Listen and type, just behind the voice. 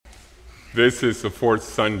This is the fourth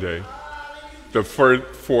Sunday, the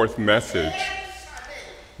fourth message,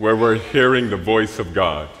 where we're hearing the voice of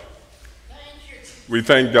God. We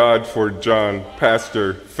thank God for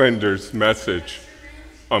Pastor Fender's message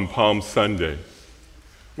on Palm Sunday,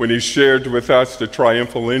 when he shared with us the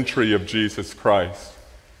triumphal entry of Jesus Christ.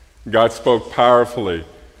 God spoke powerfully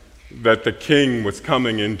that the King was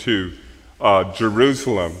coming into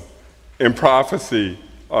Jerusalem in prophecy,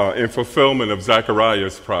 in fulfillment of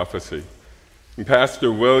Zechariah's prophecy. And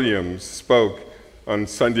Pastor Williams spoke on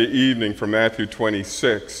Sunday evening from Matthew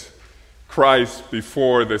 26, Christ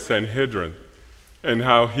before the Sanhedrin, and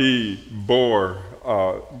how he bore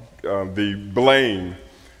the blame,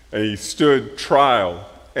 and he stood trial,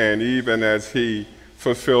 and even as he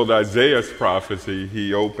fulfilled Isaiah's prophecy,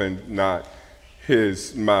 he opened not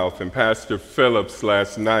his mouth. And Pastor Phillips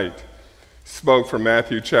last night spoke from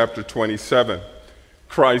Matthew chapter 27,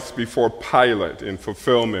 Christ before Pilate in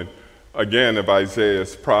fulfillment again of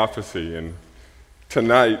Isaiah's prophecy. And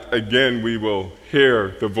tonight, again, we will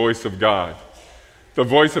hear the voice of God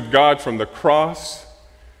from the cross,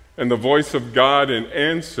 and the voice of God in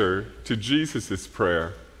answer to Jesus'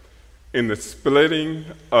 prayer in the splitting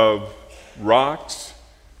of rocks,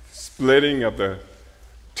 splitting of the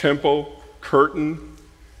temple curtain,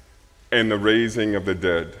 and the raising of the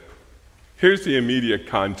dead. Here's the immediate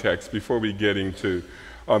context before we get into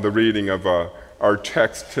the reading of our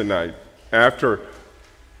text tonight. After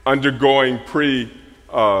undergoing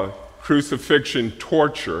pre-crucifixion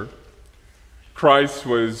torture, Christ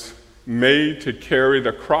was made to carry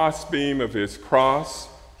the crossbeam of his cross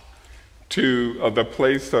to the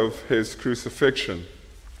place of his crucifixion.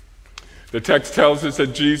 The text tells us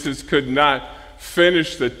that Jesus could not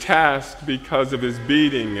finish the task because of his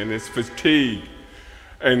beating and his fatigue,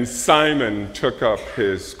 and Simon took up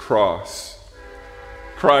his cross.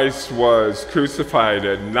 Christ was crucified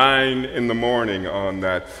at 9 a.m. on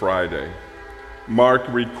that Friday. Mark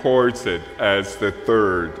records it as the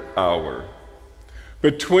third hour.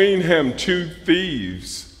 Between him, two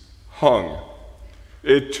thieves hung.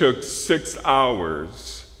 It took 6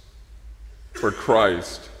 hours for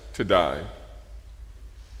Christ to die.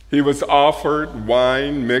 He was offered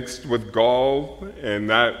wine mixed with gall, and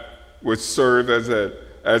that would serve as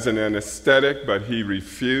an anesthetic, but he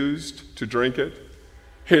refused to drink it.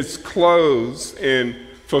 His clothes, in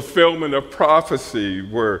fulfillment of prophecy,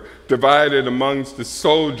 were divided amongst the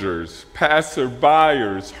soldiers.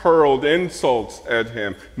 Passerbyers hurled insults at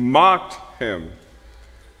him, mocked him.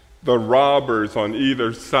 The robbers on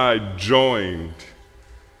either side joined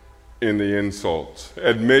in the insults.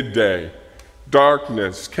 At midday,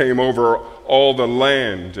 darkness came over all the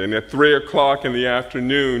land, and at 3:00 in the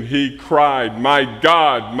afternoon, he cried, my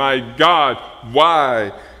God,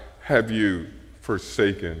 why have you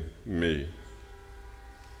forsaken me?"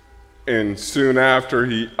 And soon after,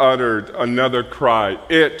 he uttered another cry,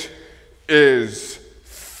 "It is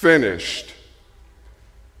finished."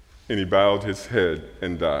 And he bowed his head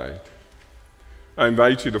and died. I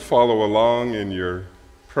invite you to follow along in your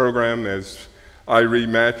program as I read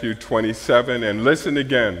Matthew 27 and listen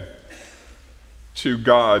again to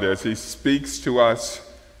God as he speaks to us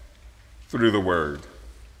through the word.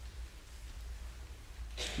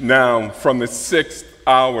 Now, from the 6th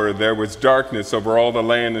hour, there was darkness over all the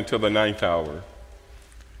land until the 9th hour.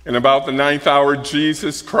 And about the 9th hour,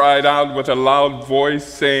 Jesus cried out with a loud voice,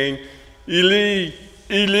 saying, "Eli,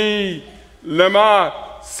 Eli,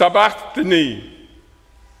 lema sabachthani?"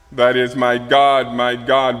 That is, my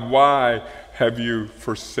God, why have you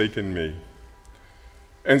forsaken me?"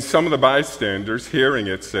 And some of the bystanders, hearing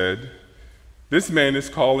it, said, "This man is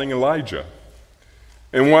calling Elijah."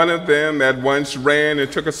 And one of them at once ran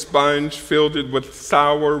and took a sponge, filled it with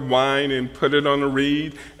sour wine, and put it on a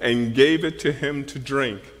reed, and gave it to him to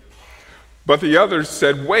drink. But the others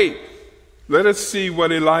said, "Wait, let us see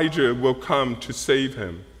what Elijah will come to save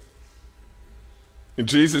him." And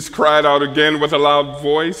Jesus cried out again with a loud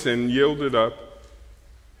voice and yielded up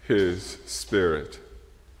his spirit.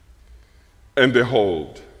 And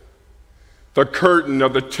behold, the curtain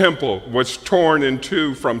of the temple was torn in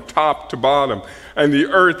two from top to bottom, and the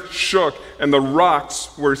earth shook, and the rocks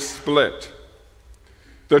were split.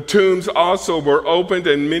 The tombs also were opened,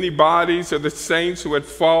 and many bodies of the saints who had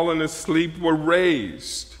fallen asleep were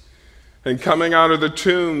raised. And coming out of the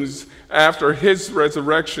tombs after his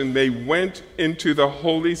resurrection, they went into the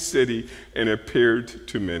holy city and appeared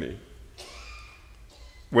to many.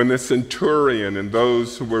 When the centurion and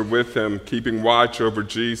those who were with him, keeping watch over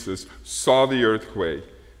Jesus, saw the earthquake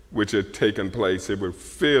which had taken place, they were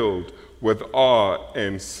filled with awe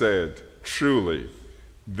and said, "Truly,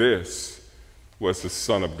 this was the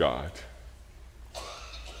Son of God."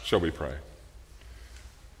 Shall we pray?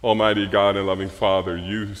 Almighty God and loving Father,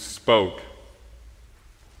 you spoke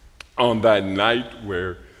on that night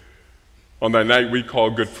we call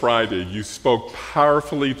Good Friday. You spoke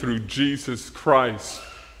powerfully through Jesus Christ.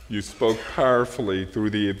 You spoke powerfully through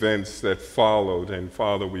the events that followed. And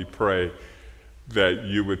Father, we pray that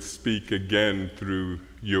you would speak again through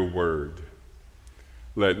your word.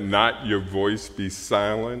 Let not your voice be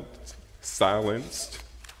silenced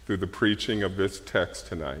through the preaching of this text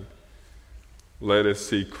tonight. Let us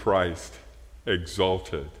see Christ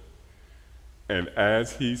exalted. And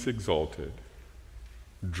as he's exalted,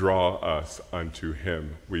 draw us unto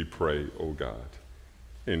him, we pray, O God.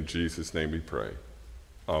 In Jesus' name we pray.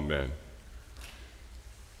 Amen.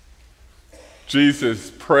 Jesus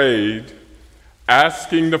prayed,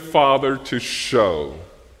 asking the Father to show.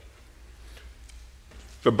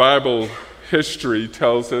 The Bible history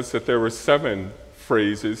tells us that there were 7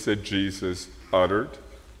 phrases that Jesus uttered.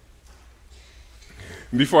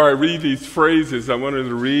 Before I read these phrases, I wanted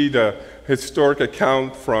to read a historic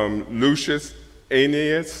account from Lucius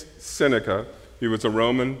Annaeus Seneca. He was a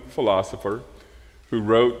Roman philosopher who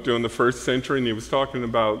wrote during the 1st century, and he was talking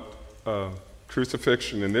about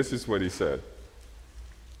crucifixion, and this is what he said.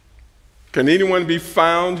 Can anyone be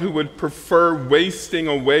found who would prefer wasting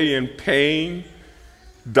away in pain,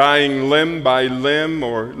 dying limb by limb,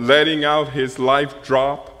 or letting out his life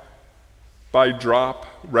drop by drop,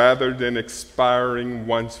 rather than expiring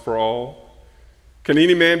once for all? Can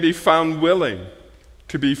any man be found willing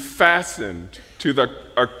to be fastened to the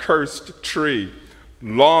accursed tree,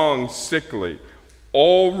 long sickly,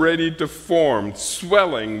 already deformed,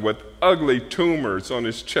 swelling with ugly tumors on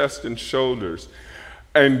his chest and shoulders,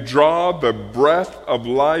 and draw the breath of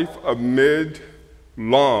life amid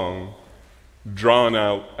long,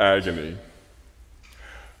 drawn-out agony?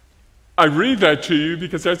 I read that to you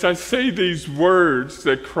because as I say these words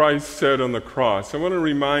that Christ said on the cross, I want to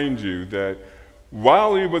remind you that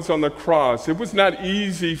while he was on the cross, it was not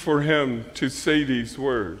easy for him to say these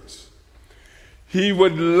words. He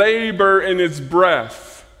would labor in his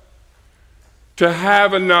breath to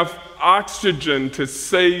have enough oxygen to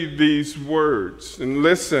say these words. And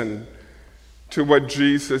listen to what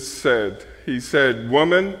Jesus said. He said,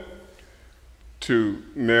 "Woman," to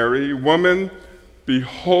Mary, "woman,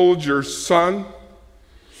 behold your son.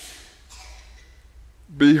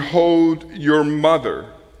 Behold your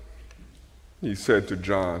mother," he said to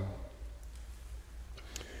John.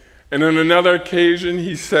 And on another occasion,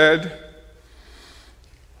 he said,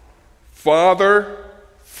 "Father,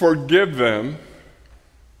 forgive them,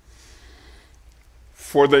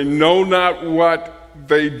 for they know not what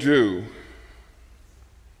they do."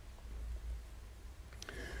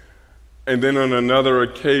 And then on another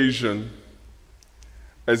occasion,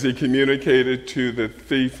 as he communicated to the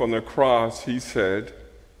thief on the cross, he said,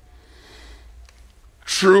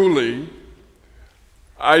 "Truly,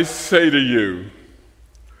 I say to you,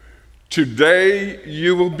 today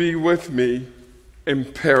you will be with me in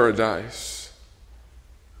paradise."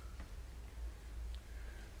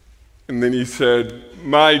 And then he said,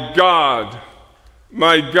 my God,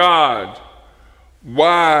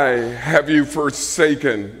 why have you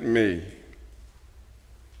forsaken me?"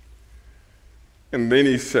 And then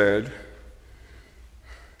he said,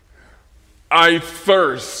 "I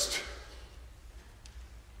thirst."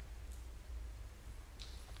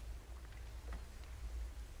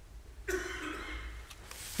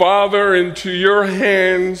 Father, into your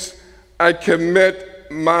hands I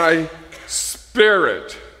commit my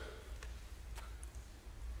spirit.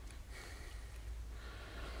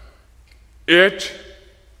 It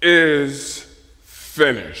is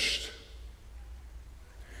finished.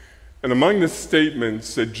 And among the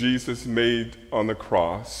statements that Jesus made on the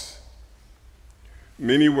cross,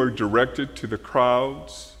 many were directed to the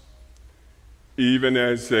crowds, even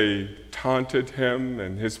as they taunted him,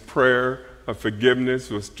 and his prayer of forgiveness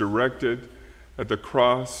was directed at the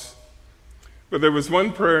cross. But there was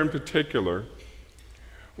one prayer in particular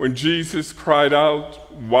when Jesus cried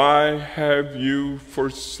out, "Why have you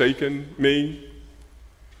forsaken me?"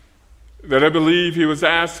 that I believe he was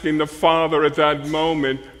asking the Father at that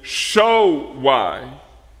moment, "Show why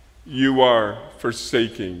you are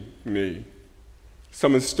forsaking me."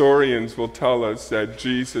 Some historians will tell us that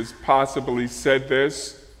Jesus possibly said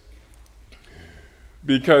this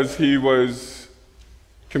because he was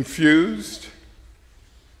confused,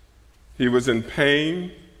 he was in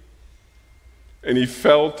pain, and he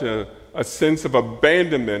felt a sense of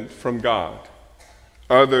abandonment from God.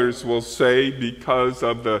 Others will say because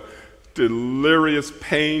of the delirious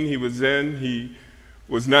pain he was in, he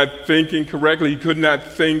was not thinking correctly. He could not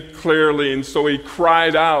think clearly, and so he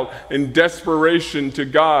cried out in desperation to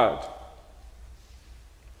God.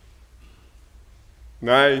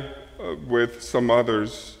 And I, with some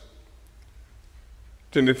others,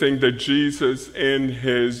 tend to think that Jesus, in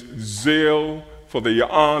his zeal for the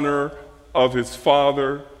honor of his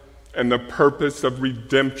Father and the purpose of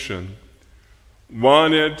redemption,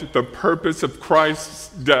 wanted the purpose of Christ's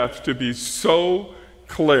death to be so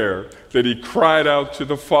clear that he cried out to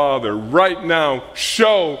the Father, right now,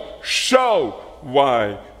 show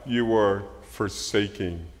why you are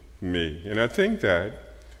forsaking me. And I think that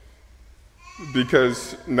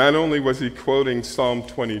because not only was he quoting Psalm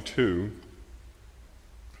 22,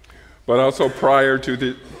 but also prior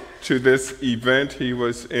to this event, he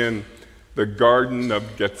was in the Garden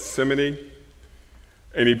of Gethsemane,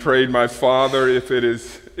 and he prayed, "My Father, if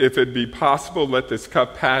it be possible, let this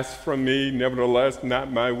cup pass from me. Nevertheless,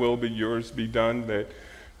 not my will, but yours be done." That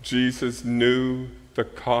Jesus knew the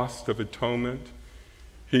cost of atonement.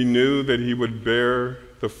 He knew that he would bear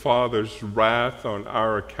the Father's wrath on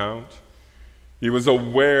our account. He was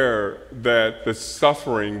aware that the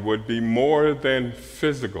suffering would be more than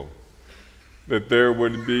physical, that there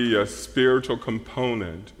would be a spiritual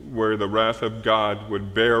component where the wrath of God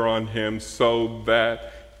would bear on him so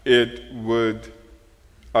that it would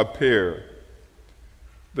appear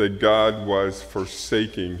that God was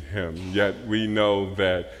forsaking him. Yet we know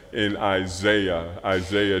that in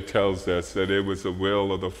Isaiah tells us that it was the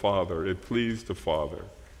will of the Father. It pleased the Father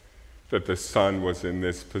that the Son was in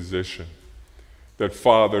this position, that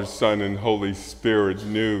Father, Son, and Holy Spirit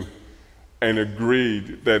knew and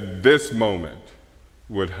agreed that this moment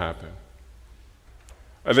would happen.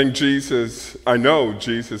 I know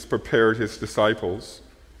Jesus prepared his disciples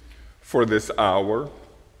for this hour.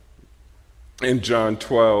 In John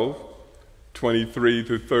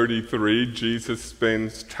 12:23-33, Jesus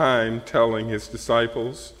spends time telling his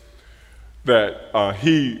disciples that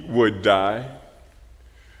he would die,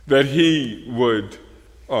 that he would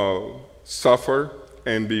suffer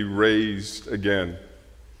and be raised again.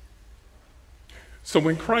 So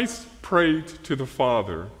when Christ prayed to the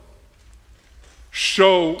Father,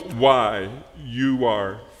 "Show why you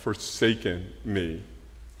are forsaken me,"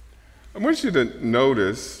 I want you to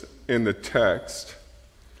notice in the text,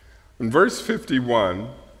 in verse 51,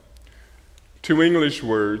 two English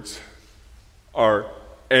words are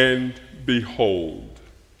 "and behold."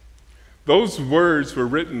 Those words were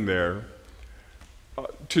written there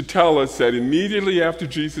to tell us that immediately after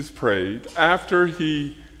Jesus prayed, after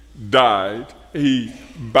he died, he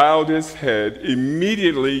bowed his head.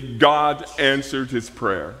 Immediately, God answered his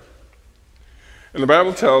prayer. And the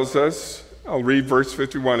Bible tells us, I'll read verse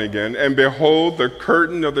 51 again, "And behold, the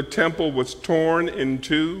curtain of the temple was torn in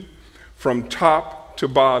two from top to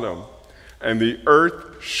bottom, and the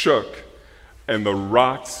earth shook, and the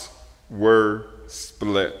rocks were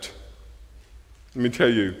split." Let me tell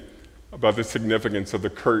you about the significance of the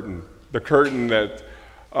curtain. The curtain that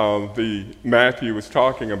Matthew was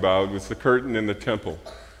talking about was the curtain in the temple.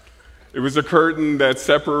 It was a curtain that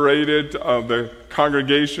separated the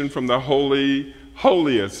congregation from the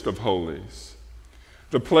holiest of holies,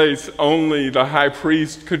 the place only the high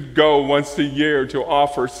priest could go once a year to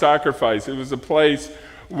offer sacrifice. It was a place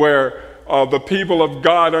where the people of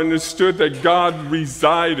God understood that God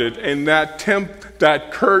resided, and that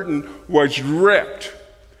curtain was ripped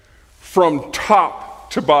from top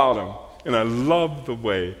to bottom. And I love the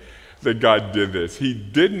way that God did this. He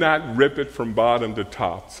did not rip it from bottom to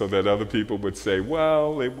top so that other people would say,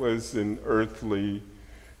 well, it was a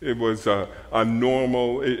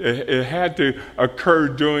normal, it had to occur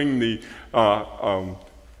during the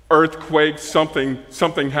earthquake,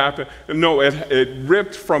 something happened. No, it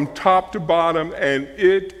ripped from top to bottom, and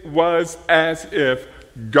it was as if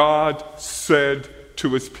God said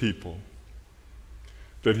to his people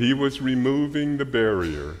that he was removing the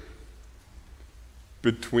barrier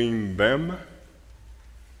between them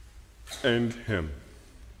and him.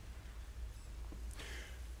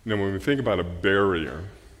 Now, when we think about a barrier,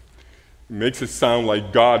 it makes it sound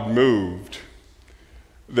like God moved,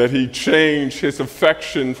 that he changed his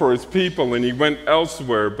affection for his people and he went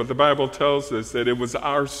elsewhere. But the Bible tells us that it was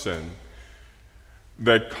our sin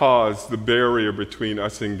that caused the barrier between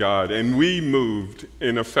us and God. And we moved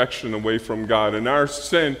in affection away from God. And our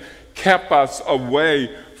sin kept us away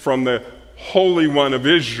from the Holy One of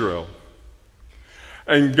Israel.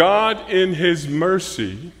 And God, in his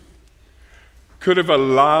mercy, could have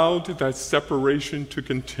allowed that separation to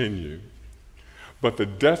continue. But the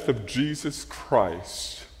death of Jesus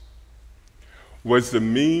Christ was the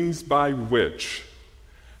means by which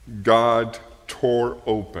God tore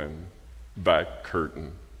open that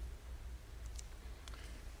curtain.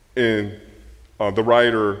 In the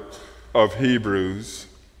writer of Hebrews,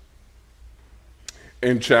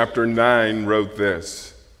 in chapter 9, wrote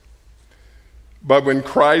this: "But when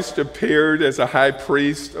Christ appeared as a high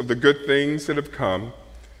priest of the good things that have come,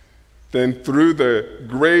 then through the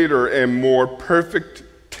greater and more perfect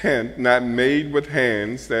tent, not made with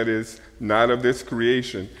hands, that is, not of this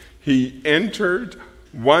creation, he entered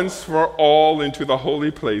once for all into the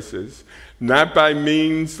holy places, not by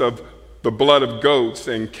means of the blood of goats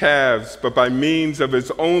and calves, but by means of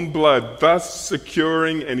his own blood, thus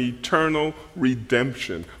securing an eternal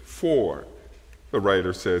redemption. For," the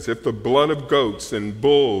writer says, "if the blood of goats and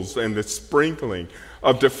bulls and the sprinkling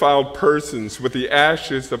of defiled persons with the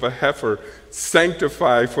ashes of a heifer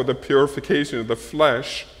sanctify for the purification of the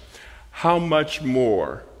flesh, how much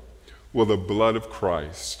more will the blood of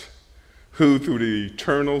Christ, who through the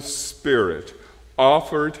eternal Spirit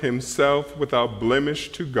offered himself without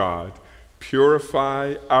blemish to God,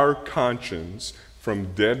 purify our conscience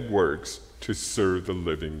from dead works to serve the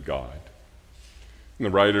living God?" And the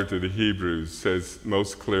writer to the Hebrews says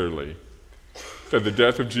most clearly that the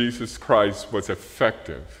death of Jesus Christ was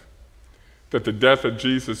effective, that the death of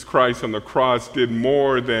Jesus Christ on the cross did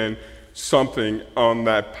more than something on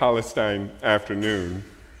that Palestine afternoon,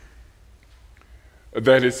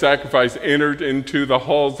 that his sacrifice entered into the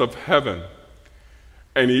halls of heaven,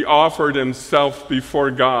 and he offered himself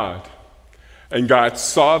before God, and God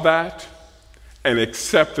saw that and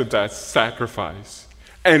accepted that sacrifice.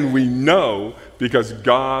 And we know because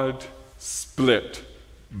God split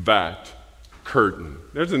that curtain.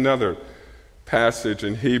 There's another passage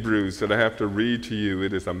in Hebrews that I have to read to you.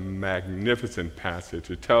 It is a magnificent passage.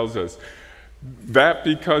 It tells us that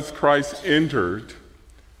because Christ entered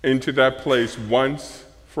into that place once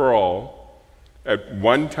for all, at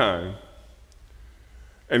one time,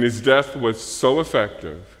 and his death was so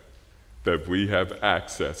effective that we have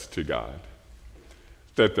access to God.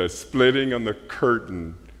 That the splitting of the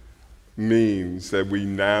curtain means that we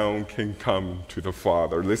now can come to the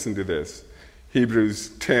Father. Listen to this. Hebrews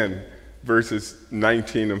 10, verses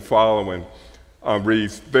 19 and following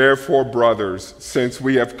reads, "Therefore, brothers, since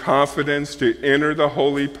we have confidence to enter the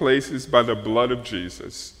holy places by the blood of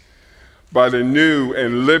Jesus, by the new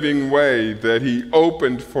and living way that he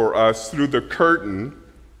opened for us through the curtain,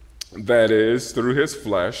 that is, through his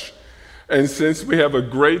flesh, and since we have a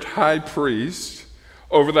great high priest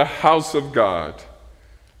over the house of God,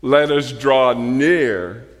 let us draw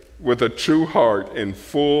near with a true heart in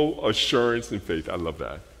full assurance and faith." I love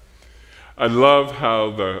that. I love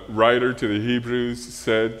how the writer to the Hebrews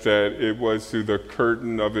said that it was through the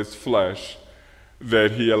curtain of his flesh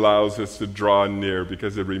that he allows us to draw near,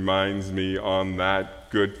 because it reminds me on that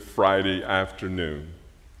Good Friday afternoon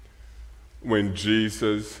when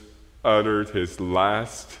Jesus uttered his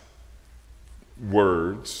last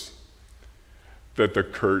words, that the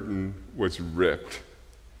curtain was ripped,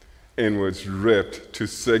 and was ripped to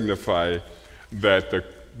signify that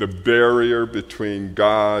the barrier between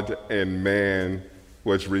God and man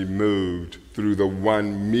was removed through the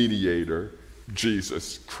one mediator,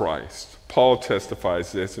 Jesus Christ. Paul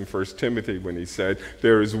testifies this in 1 Timothy when he said,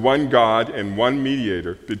 "There is one God and one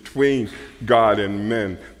mediator between God and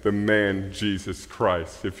men, the man Jesus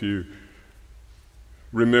Christ." If you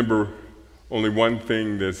remember only one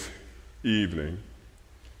thing this evening,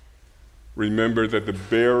 remember that the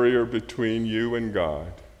barrier between you and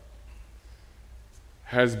God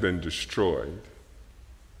has been destroyed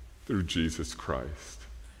through Jesus Christ.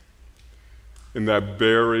 And that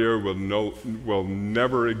barrier will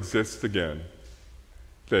never exist again.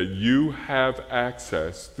 That you have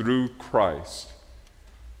access through Christ.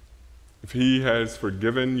 If he has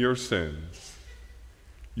forgiven your sins,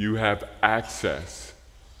 you have access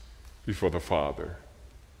before the Father.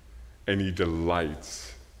 And he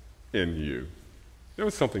delights in you. There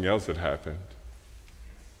was something else that happened.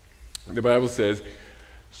 The Bible says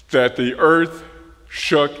that the earth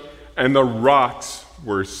shook and the rocks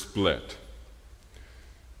were split.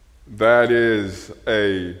 That is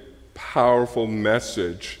a powerful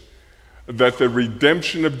message, that the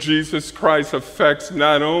redemption of Jesus Christ affects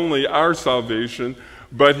not only our salvation,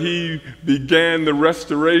 but he began the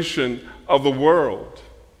restoration of the world.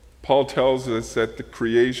 Paul tells us that the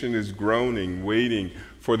creation is groaning, waiting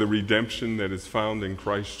for the redemption that is found in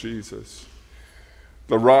Christ Jesus.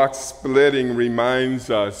 The rock splitting reminds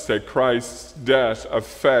us that Christ's death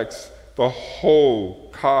affects the whole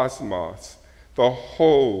cosmos, the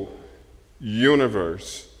whole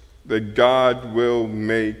universe, that God will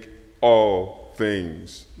make all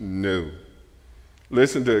things new.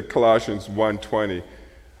 Listen to Colossians 1:20.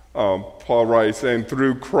 Paul writes, and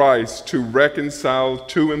through Christ to reconcile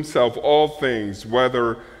to himself all things,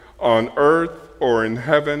 whether on earth or in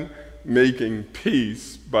heaven, making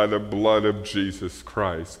peace by the blood of Jesus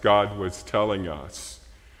Christ. God was telling us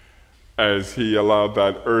as he allowed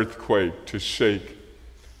that earthquake to shake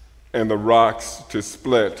and the rocks to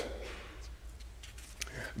split,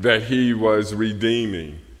 that he was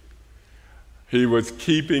redeeming. He was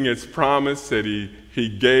keeping his promise that he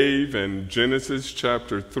gave in Genesis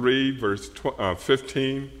chapter 3, verse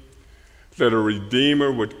 15, that a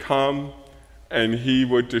Redeemer would come and he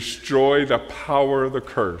would destroy the power of the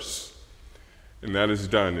curse. And that is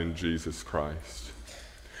done in Jesus Christ.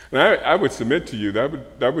 And I would submit to you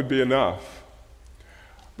that would be enough.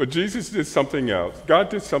 But Jesus did something else. God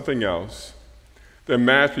did something else that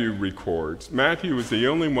Matthew records. Matthew was the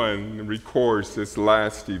only one that records this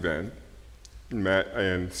last event,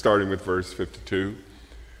 and starting with verse 52.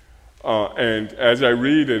 And as I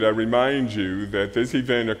read it, I remind you that this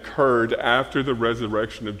event occurred after the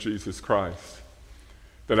resurrection of Jesus Christ.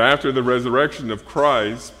 That after the resurrection of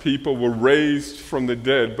Christ, people were raised from the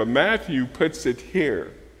dead. But Matthew puts it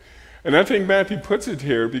here. And I think Matthew puts it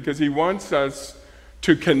here because he wants us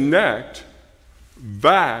to connect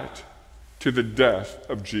that to the death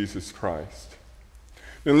of Jesus Christ.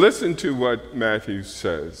 And listen to what Matthew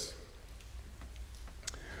says.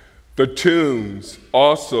 The tombs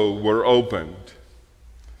also were opened,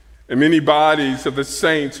 and many bodies of the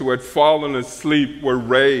saints who had fallen asleep were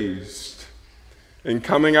raised. And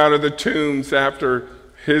coming out of the tombs after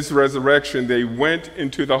his resurrection, they went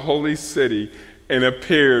into the holy city and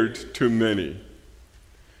appeared to many.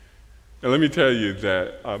 Now let me tell you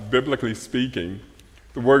that, biblically speaking,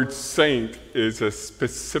 the word saint is a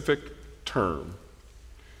specific term.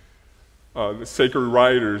 The sacred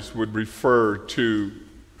writers would refer to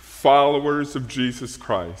followers of Jesus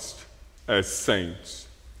Christ as saints.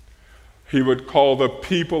 They would call the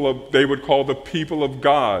people of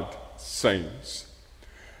God saints.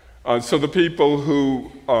 So the people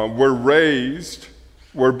who were raised,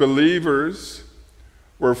 were believers,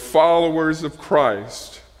 were followers of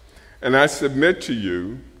Christ. And I submit to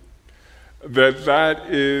you that that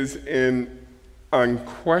is an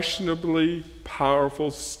unquestionably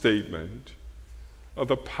powerful statement of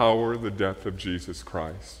the power of the death of Jesus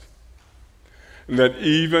Christ. And that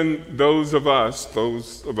even those of us,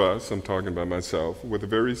 I'm talking about myself, with a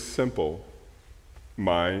very simple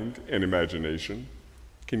mind and imagination,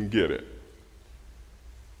 can get it.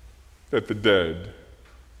 That the dead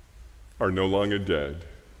are no longer dead,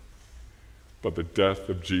 but the death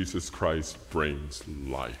of Jesus Christ brings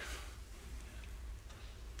life.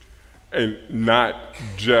 And not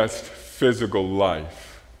just physical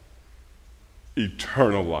life,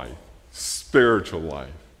 eternal life, spiritual life.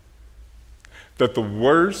 That the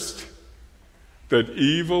worst that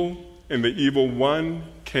evil and the evil one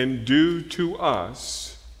can do to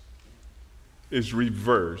us is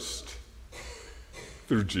reversed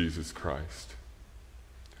through Jesus Christ.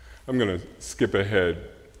 I'm going to skip ahead.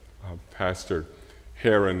 Pastor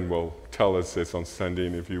Heron will tell us this on Sunday,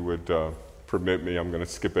 and if you would permit me, I'm going to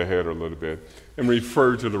skip ahead a little bit and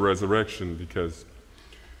refer to the resurrection, because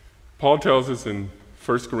Paul tells us in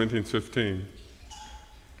 1 Corinthians 15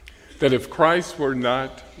 that if Christ were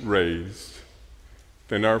not raised,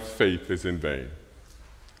 then our faith is in vain.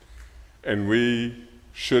 And we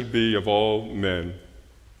should be, of all men,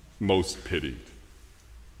 most pitied.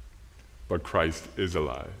 But Christ is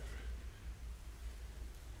alive.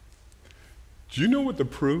 Do you know what the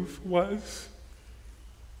proof was?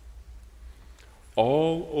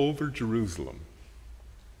 All over Jerusalem,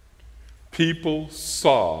 people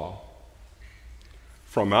saw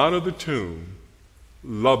from out of the tomb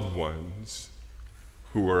loved ones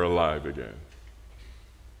who were alive again.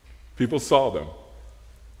 People saw them.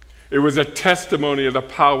 It was a testimony of the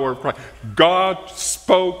power of Christ. God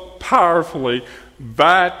spoke powerfully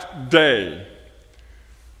that day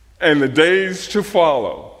and the days to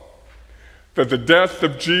follow that the death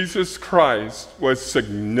of Jesus Christ was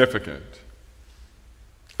significant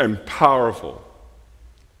and powerful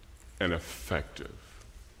and effective.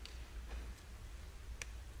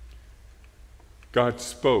 God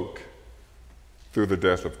spoke through the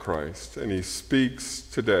death of Christ, and he speaks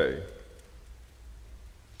today.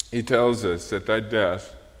 He tells us that that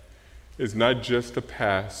death is not just a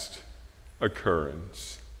past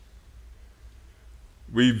occurrence.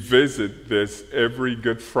 We visit this every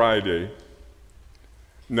Good Friday,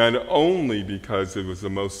 not only because it was the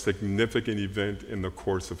most significant event in the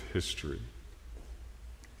course of history,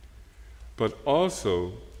 but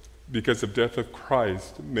also because the death of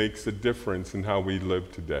Christ makes a difference in how we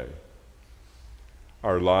live today.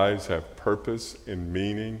 Our lives have purpose and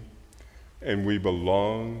meaning, and we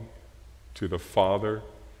belong to the Father,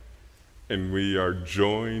 and we are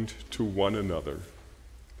joined to one another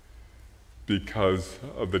because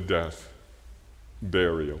of the death,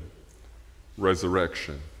 burial,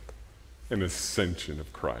 resurrection, and ascension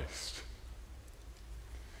of Christ.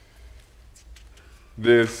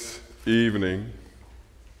 This evening,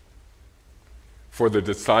 for the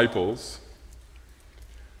disciples,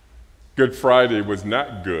 Good Friday was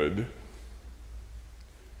not good.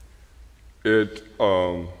 It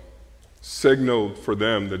signaled for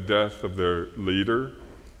them the death of their leader.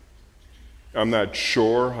 I'm not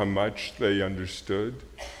sure how much they understood.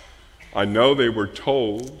 I know they were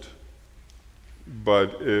told,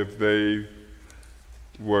 but if they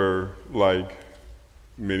were like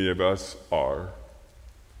many of us are,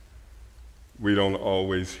 we don't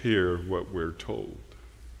always hear what we're told.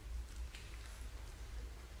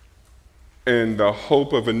 And the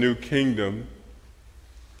hope of a new kingdom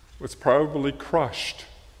was probably crushed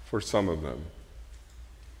for some of them.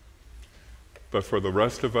 But for the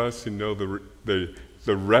rest of us who know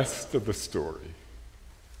the rest of the story,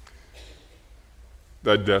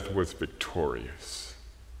 that death was victorious.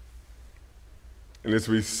 And as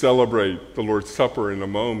we celebrate the Lord's Supper in a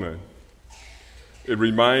moment, it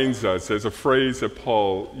reminds us, as a phrase that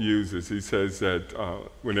Paul uses, he says that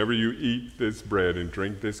whenever you eat this bread and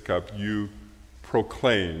drink this cup, you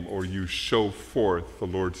proclaim or you show forth the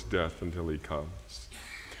Lord's death until he comes.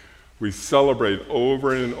 We celebrate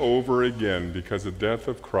over and over again because the death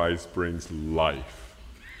of Christ brings life.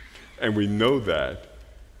 And we know that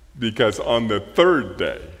because on the third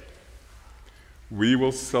day, we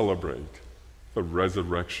will celebrate the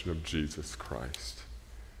resurrection of Jesus Christ.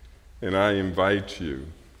 And I invite you,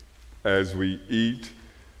 as we eat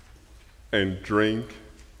and drink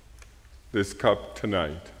this cup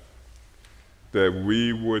tonight, that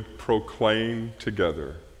we would proclaim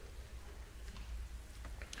together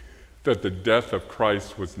that the death of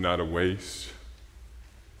Christ was not a waste.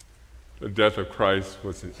 The death of Christ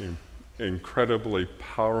was incredibly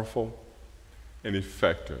powerful and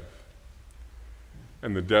effective.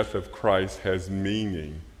 And the death of Christ has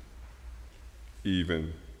meaning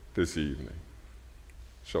even this evening.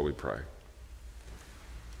 Shall we pray?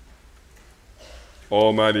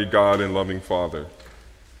 Almighty God and loving Father,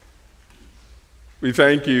 we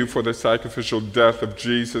thank you for the sacrificial death of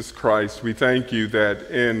Jesus Christ. We thank you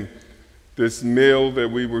that in this meal that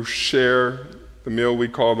we will share, the meal we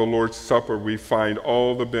call the Lord's Supper, we find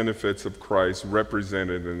all the benefits of Christ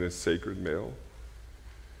represented in this sacred meal.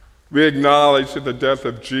 We acknowledge that the death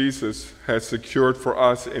of Jesus has secured for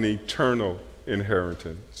us an eternal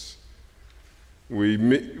inheritance. We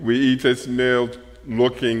eat this meal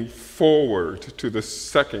looking forward to the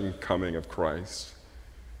second coming of Christ,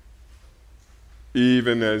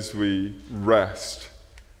 even as we rest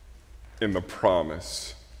in the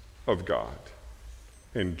promise of God.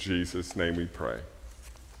 In Jesus' name we pray.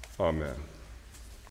 Amen.